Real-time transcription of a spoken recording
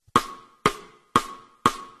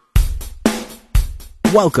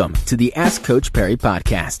Welcome to the Ask Coach Perry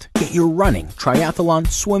podcast. Get your running, triathlon,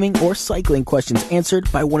 swimming, or cycling questions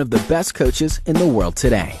answered by one of the best coaches in the world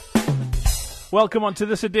today. Welcome on to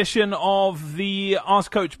this edition of the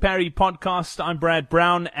Ask Coach Perry podcast. I'm Brad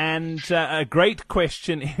Brown, and a great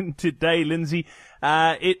question in today, Lindsay.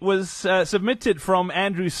 It was submitted from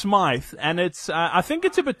Andrew Smythe, and I think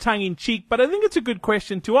it's a bit tongue-in-cheek, but I think it's a good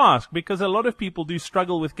question to ask because a lot of people do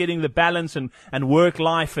struggle with getting the balance and work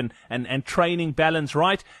life and training balance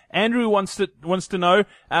right. Andrew wants to know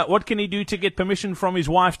what can he do to get permission from his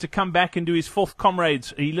wife to come back and do his fourth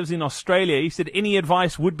Comrades. He lives in Australia. He said any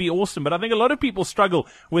advice would be awesome, but I think a lot of people struggle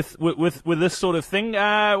with this sort of thing.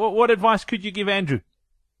 What advice could you give Andrew?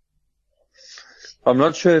 I'm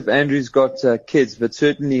not sure if Andrew's got kids, but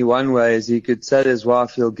certainly one way is he could tell his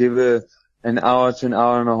wife he'll give her an hour to an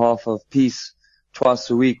hour and a half of peace twice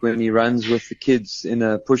a week when he runs with the kids in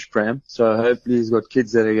a push pram. So hopefully he's got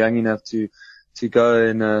kids that are young enough to go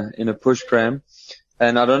in a push pram.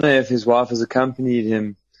 And I don't know if his wife has accompanied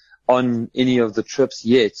him on any of the trips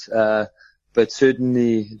yet, but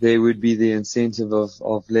certainly there would be the incentive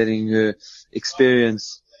of letting her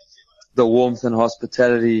experience the warmth and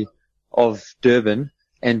hospitality of Durban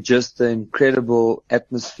and just the incredible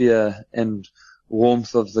atmosphere and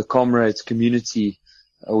warmth of the Comrades community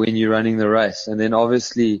when you're running the race. And then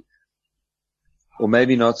obviously, or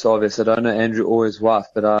maybe not so obvious, I don't know Andrew or his wife,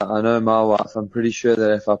 but I know my wife. I'm pretty sure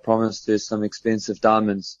that if I promised her some expensive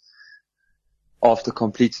diamonds after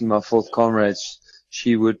completing my fourth Comrades,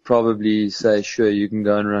 she would probably say, sure, you can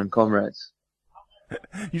go and run Comrades.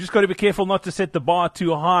 You just got to be careful not to set the bar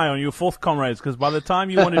too high on your fourth Comrades, because by the time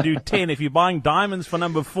you want to do 10, if you're buying diamonds for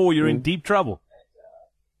number 4, you're in deep trouble.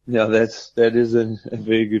 Yeah, that is a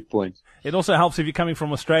very good point. It also helps if you're coming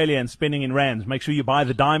from Australia and spending in rands. Make sure you buy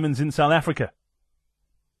the diamonds in South Africa.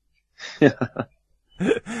 Yeah.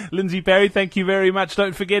 Lindsay Perry, thank you very much.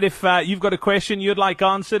 Don't forget, if you've got a question you'd like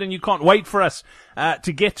answered and you can't wait for us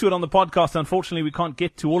to get to it on the podcast, unfortunately we can't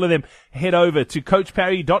get to all of them, head over to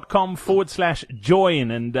coachperry.com/join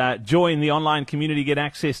and join the online community, get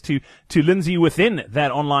access to Lindsay within that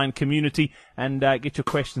online community, and get your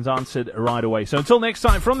questions answered right away. So until next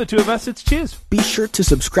time, from the two of us, it's cheers. Be sure to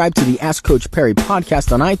subscribe to the Ask Coach Perry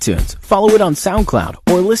podcast on iTunes, follow it on SoundCloud,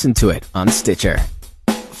 or listen to it on Stitcher.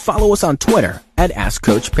 Follow us on Twitter at Ask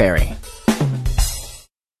Coach Perry.